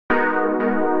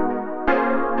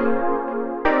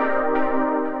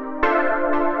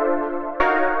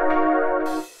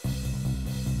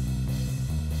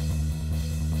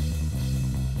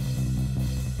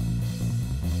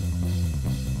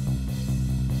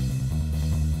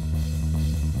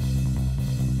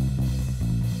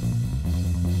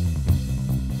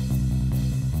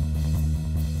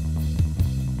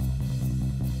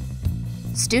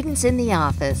Students in the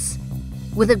office.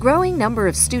 With a growing number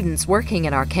of students working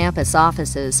in our campus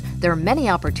offices, there are many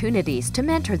opportunities to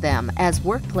mentor them as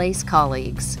workplace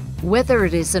colleagues. Whether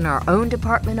it is in our own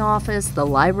department office, the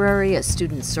library, a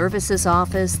student services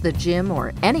office, the gym,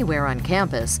 or anywhere on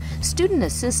campus, student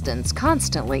assistants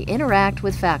constantly interact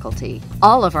with faculty.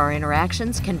 All of our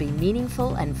interactions can be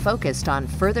meaningful and focused on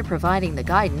further providing the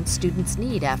guidance students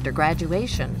need after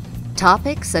graduation.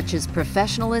 Topics such as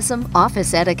professionalism,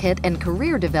 office etiquette, and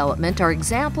career development are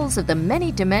examples of the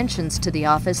many dimensions to the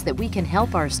office that we can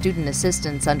help our student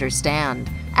assistants understand.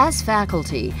 As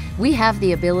faculty, we have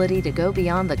the ability to go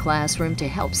beyond the classroom to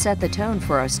help set the tone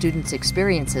for our students'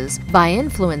 experiences by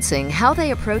influencing how they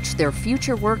approach their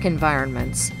future work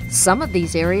environments. Some of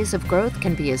these areas of growth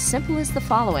can be as simple as the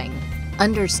following: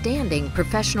 understanding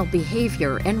professional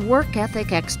behavior and work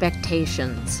ethic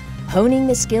expectations, honing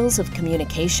the skills of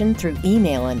communication through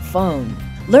email and phone,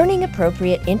 learning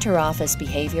appropriate inter-office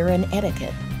behavior and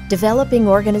etiquette, developing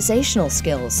organizational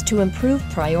skills to improve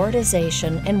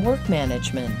prioritization and work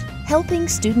management, helping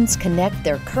students connect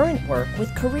their current work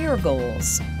with career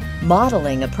goals,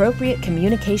 modeling appropriate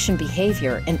communication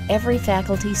behavior in every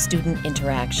faculty-student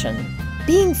interaction.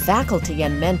 Being faculty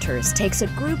and mentors takes a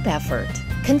group effort.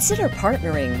 Consider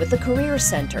partnering with the Career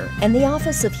Center and the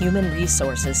Office of Human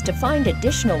Resources to find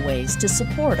additional ways to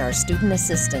support our student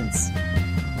assistants.